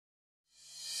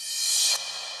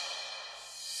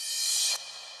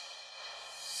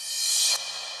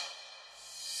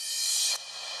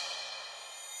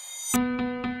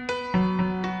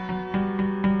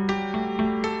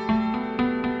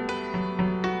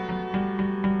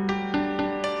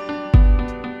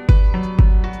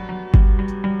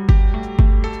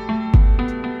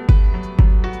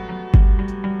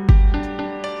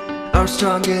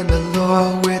strong in the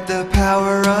Lord with the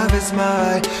power of His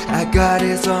might. I got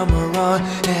His armor on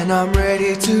and I'm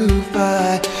ready to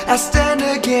fight. I stand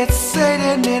against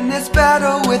Satan in this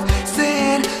battle with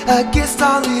sin, against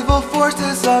all evil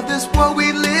forces of this world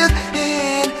we live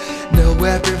in. No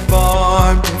weapon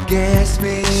formed against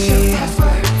me.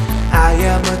 I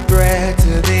am a threat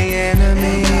to the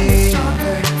enemy.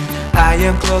 I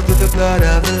am clothed with the blood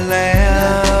of the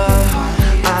Lamb.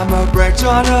 I'm a branch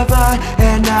on a vine,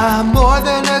 and I'm more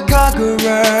than a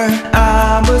conqueror.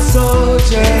 I'm a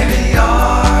soldier in the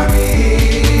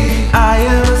army. I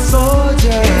am a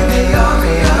soldier in the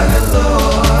army of the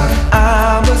Lord.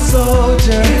 I'm a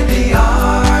soldier in the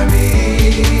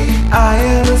army. I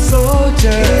am a soldier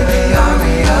in the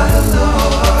army of the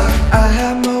Lord. I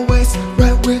have my waist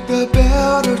right with the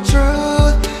belt of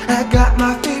truth. I got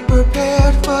my feet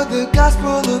prepared for the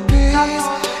gospel of peace,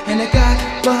 and I got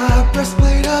my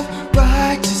breastplate of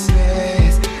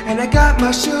righteousness, and I got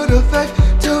my shield of faith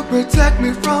to protect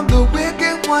me from the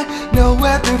wicked one. No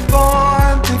weapon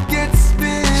formed against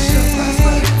me.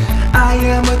 I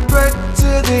am a threat to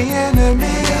the enemy.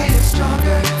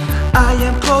 I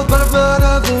am clothed by the blood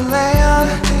of the Lamb.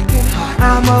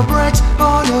 I'm a branch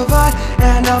on a vine,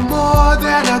 and I'm more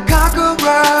than a